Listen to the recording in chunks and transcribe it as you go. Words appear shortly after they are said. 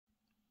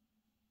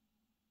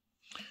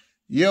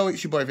Yo,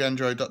 it's your boy the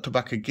Android Doctor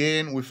back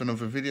again with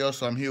another video.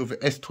 So I'm here with the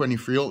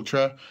S23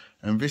 Ultra,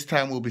 and this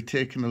time we'll be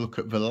taking a look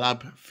at the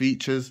lab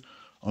features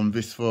on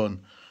this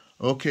phone.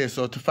 Okay,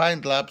 so to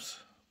find labs,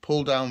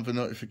 pull down the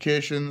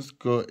notifications,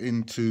 go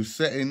into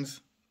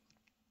settings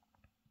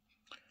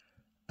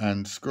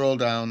and scroll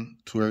down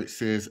to where it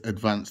says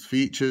advanced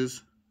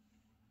features.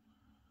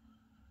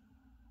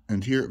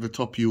 And here at the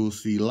top you will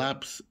see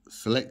labs,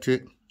 select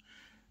it.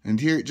 And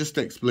here it just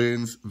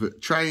explains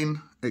that trying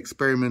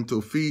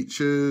experimental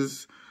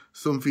features,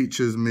 some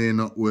features may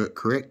not work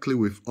correctly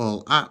with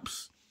all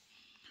apps.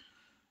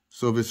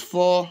 So there's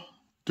 4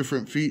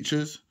 different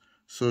features.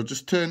 So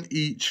just turn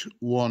each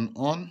one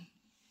on.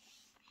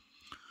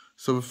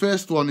 So the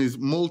first one is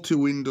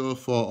multi-window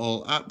for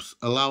all apps.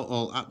 Allow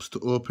all apps to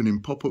open in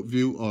pop-up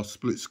view or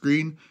split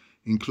screen,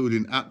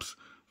 including apps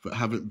that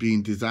haven't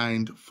been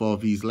designed for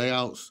these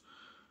layouts.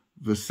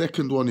 The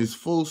second one is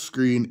full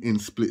screen in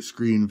split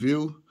screen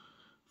view.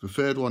 The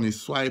third one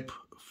is swipe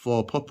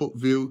for pop-up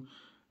view.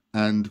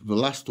 And the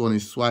last one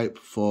is swipe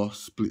for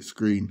split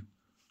screen.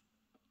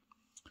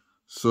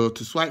 So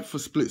to swipe for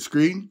split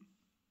screen,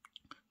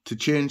 to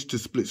change to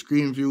split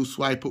screen view,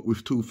 swipe up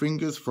with 2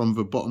 fingers from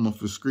the bottom of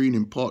the screen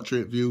in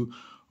portrait view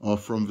or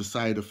from the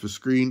side of the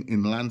screen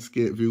in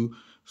landscape view.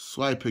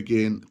 Swipe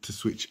again to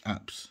switch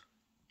apps.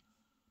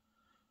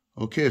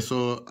 Okay,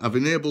 so I've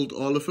enabled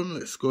all of them.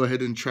 Let's go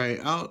ahead and try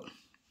it out.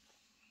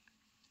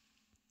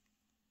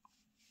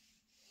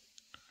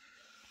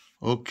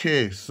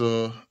 Okay,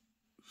 so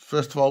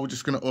first of all, we're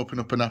just going to open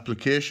up an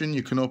application.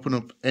 You can open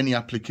up any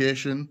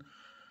application,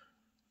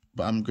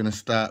 but I'm going to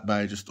start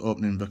by just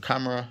opening the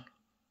camera.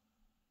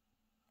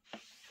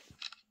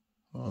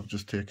 Oh, I've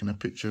just taken a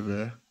picture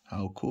there.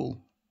 How cool.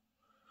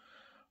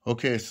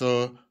 Okay,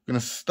 so I'm going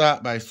to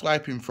start by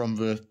swiping from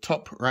the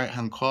top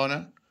right-hand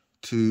corner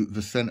to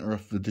the center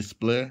of the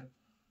display.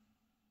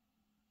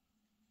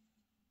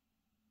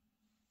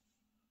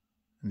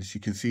 And as you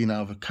can see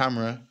now, the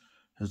camera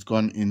has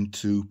gone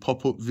into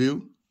pop-up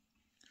view.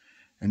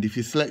 And if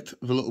you select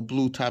the little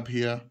blue tab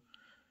here,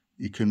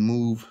 you can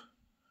move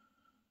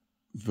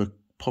the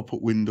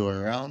pop-up window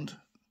around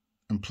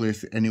and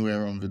place it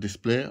anywhere on the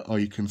display, or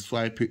you can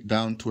swipe it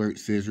down to where it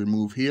says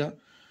remove here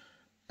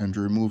and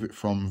remove it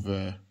from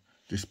the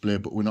display,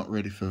 but we're not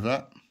ready for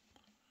that.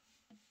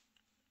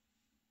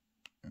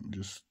 And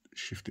just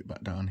shift it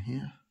back down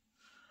here.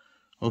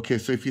 Okay,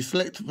 so if you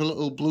select the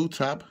little blue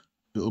tab,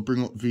 it'll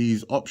bring up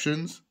these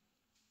options.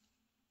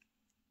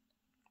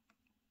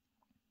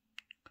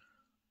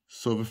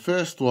 So the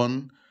first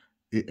one,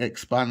 it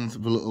expands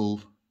the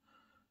little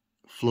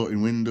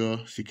floating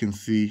window. So you can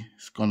see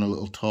it's gone a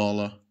little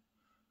taller.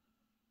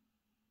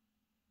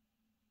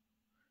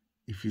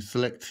 If you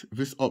select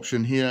this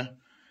option here,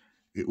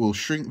 it will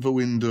shrink the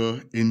window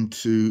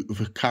into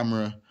the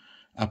camera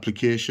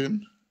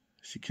application,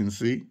 as you can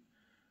see.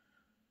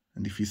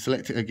 And if you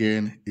select it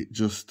again, it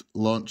just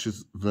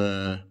launches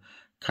the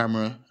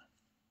camera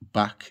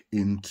back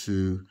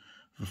into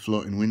the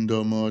floating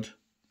window mode.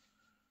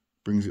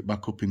 Brings it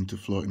back up into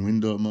floating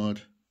window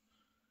mode.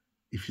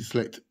 If you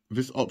select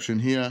this option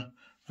here,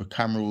 the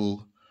camera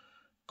will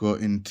go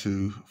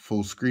into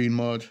full screen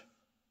mode,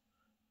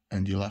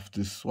 and you'll have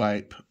to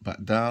swipe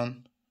back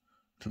down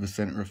to the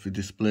center of the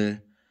display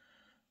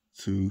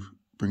to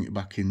bring it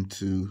back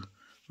into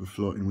the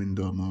floating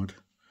window mode.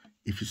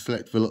 If you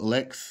select the little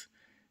X,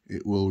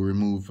 it will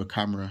remove the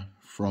camera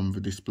from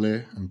the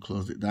display and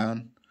close it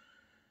down.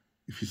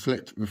 If you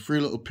select the 3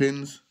 little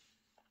pins,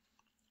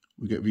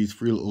 we get these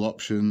 3 little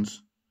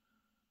options.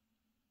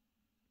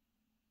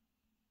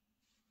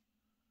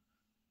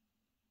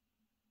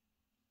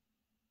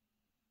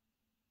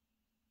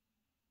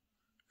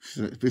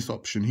 Select this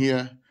option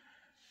here,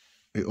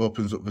 it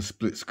opens up the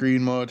split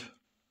screen mode.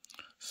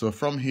 So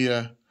from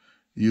here,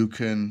 you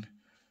can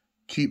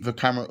keep the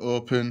camera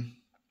open,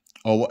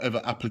 or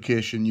whatever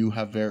application you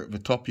have there at the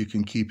top, you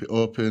can keep it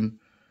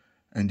open,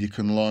 and you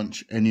can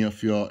launch any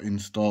of your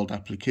installed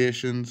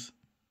applications.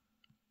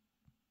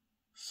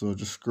 So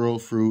just scroll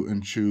through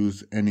and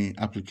choose any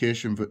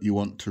application that you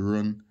want to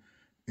run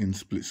in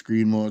split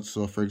screen mode.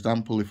 So for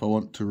example, if I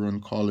want to run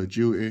Call of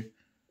Duty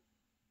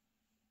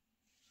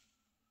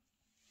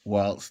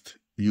whilst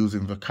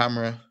using the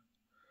camera,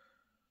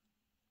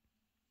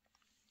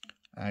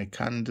 I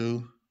can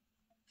do.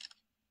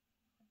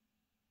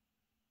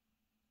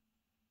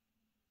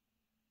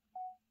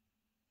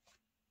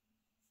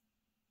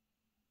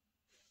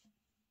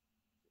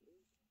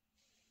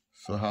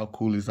 So how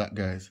cool is that,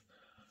 guys?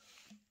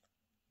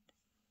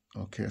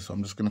 Okay, so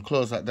I'm just going to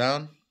close that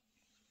down.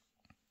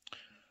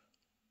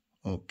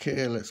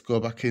 Okay, let's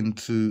go back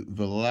into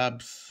the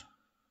labs.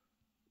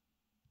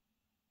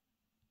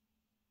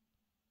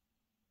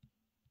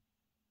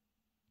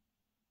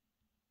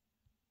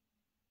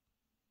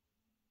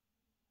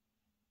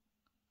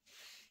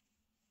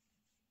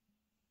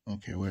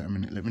 Okay, wait a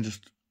minute. Let me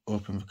just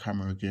open the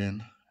camera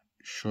again.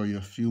 Show you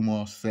a few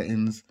more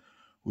settings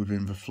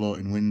within the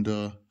floating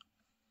window.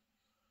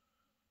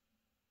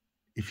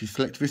 If you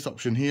select this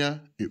option here,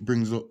 it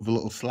brings up the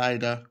little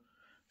slider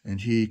And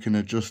here you can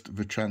adjust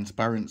the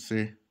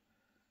transparency.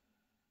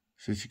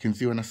 So as you can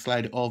see, when I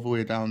slide it all the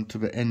way down to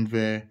the end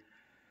there,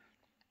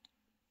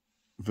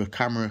 the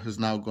camera has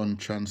now gone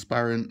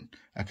transparent.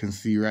 I can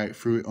see right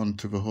through it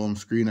onto the home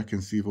screen. I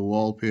can see the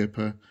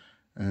wallpaper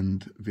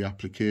and the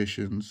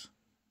applications.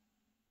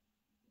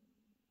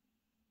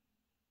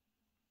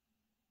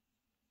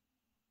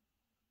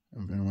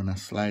 And then when I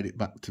slide it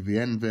back to the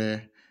end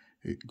there,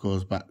 it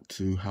goes back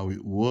to how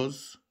it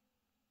was.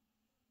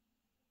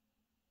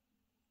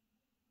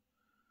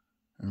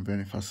 And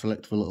then if I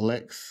select the little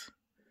X,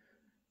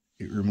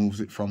 it removes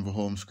it from the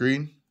home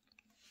screen.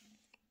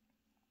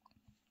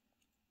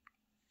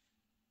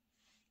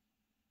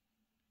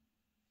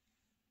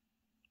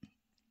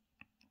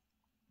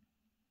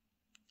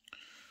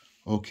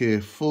 Okay,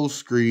 full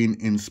screen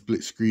in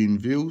split screen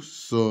view.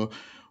 So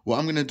what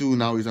I'm going to do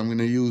now is I'm going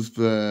to use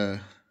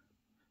the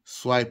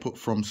swipe up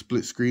from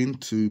split screen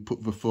to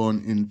put the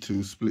phone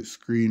into split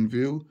screen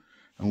view,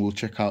 and we'll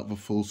check out the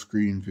full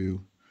screen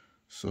view.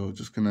 So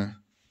just going to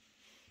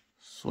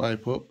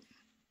swipe up.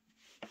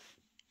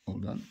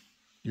 Hold on.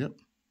 Yep.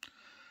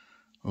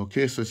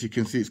 Okay, so as you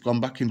can see, it's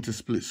gone back into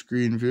split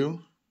screen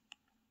view.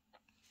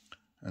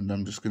 And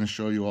I'm just going to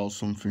show you all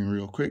something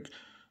real quick.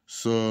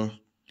 So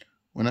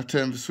when I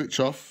turn the switch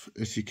off,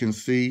 as you can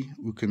see,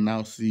 we can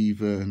now see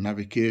the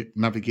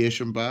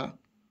navigation bar.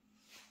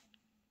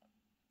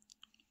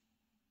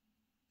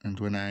 And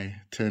when I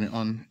turn it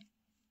on,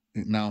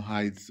 it now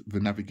hides the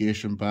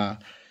navigation bar,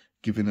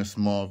 giving us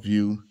more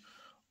view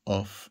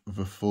of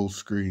the full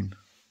screen.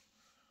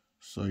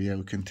 So yeah,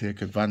 we can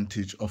take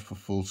advantage of the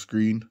full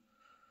screen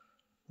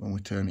when we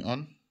turn it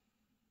on.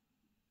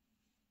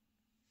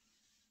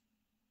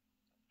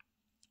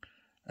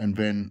 And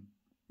then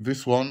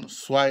this one,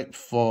 swipe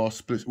for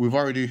split. We've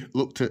already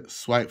looked at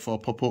swipe for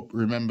pop-up.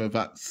 Remember,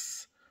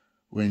 that's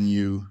when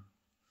you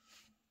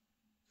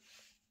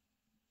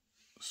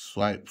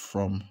swipe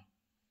from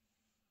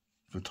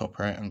the top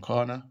right hand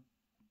corner.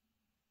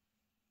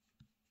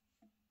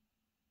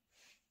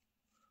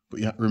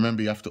 But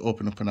remember, you have to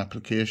open up an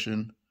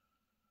application.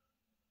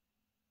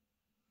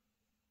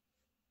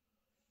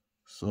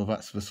 So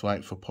that's the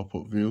swipe for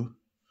pop-up view.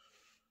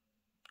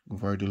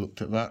 We've already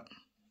looked at that.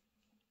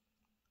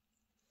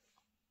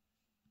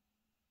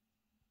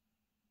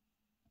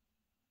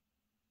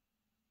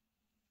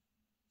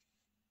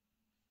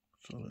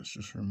 So let's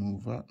just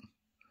remove that.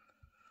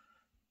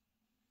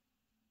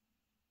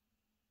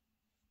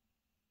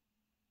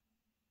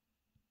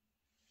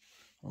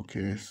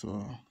 Okay,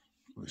 so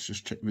let's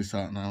just check this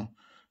out now.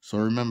 So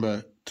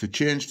remember, to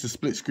change to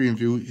split screen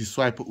view, you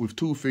swipe up with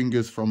 2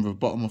 fingers from the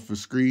bottom of the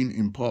screen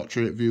in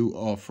portrait view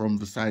or from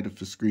the side of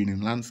the screen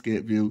in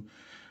landscape view,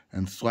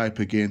 and swipe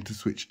again to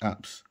switch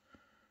apps.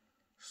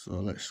 So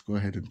let's go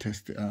ahead and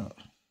test it out.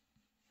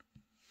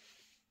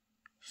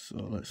 So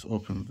let's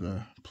open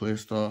the Play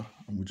Store,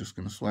 and we're just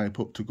going to swipe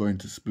up to go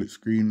into split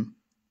screen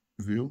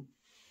view.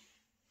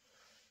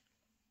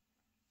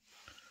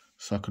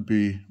 So I could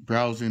be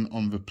browsing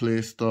on the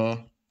Play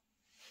Store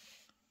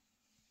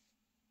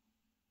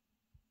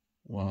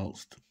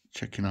whilst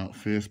checking out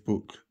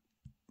Facebook,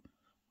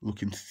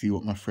 looking to see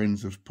what my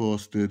friends have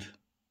posted.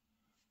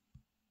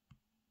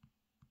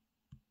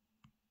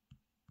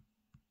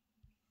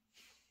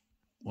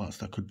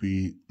 Whilst I could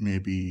be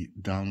maybe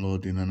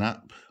downloading an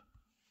app.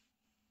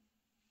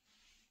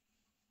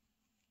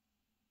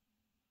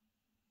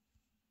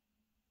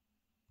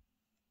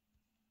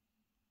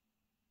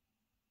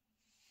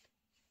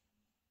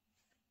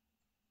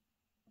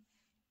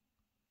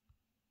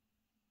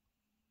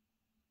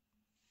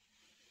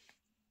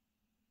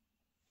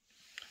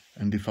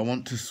 And if I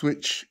want to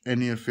switch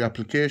any of the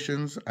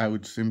applications, I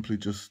would simply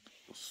just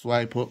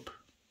swipe up.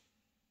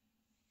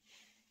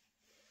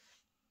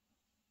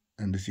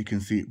 And as you can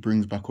see, it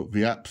brings back up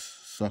the apps.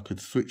 So I could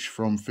switch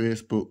from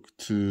Facebook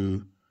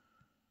to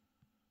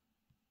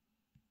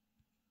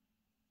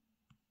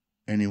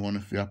any one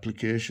of the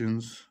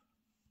applications.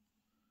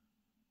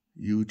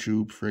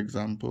 YouTube, for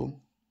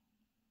example.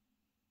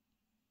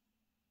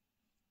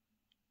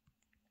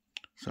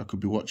 So I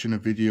could be watching a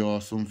video or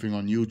something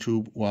on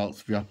YouTube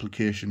whilst the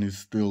application is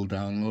still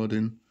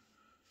downloading.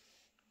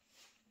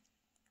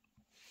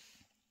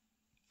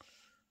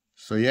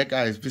 So yeah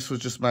guys, this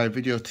was just my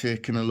video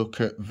taking a look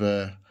at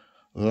the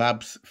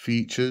Labs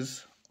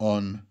features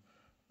on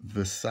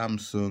the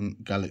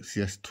Samsung Galaxy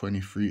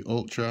S23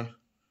 Ultra.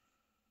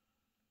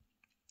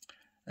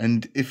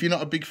 And if you're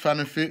not a big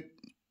fan of it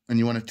and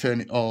you want to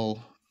turn it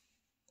all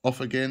off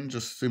again,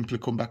 just simply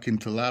come back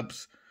into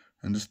Labs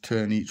and just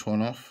turn each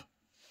one off.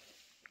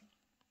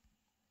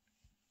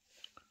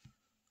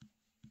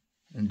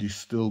 And you're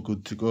still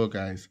good to go,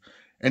 guys.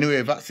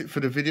 Anyway, that's it for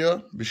the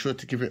video. Be sure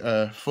to give it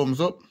a thumbs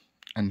up,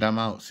 and I'm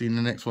out. See you in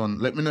the next one.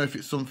 Let me know if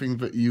it's something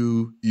that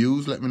you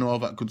use. Let me know all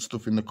that good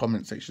stuff in the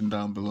comment section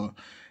down below.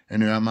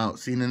 Anyway, I'm out.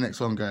 See you in the next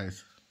one,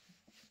 guys.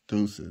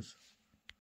 Deuces.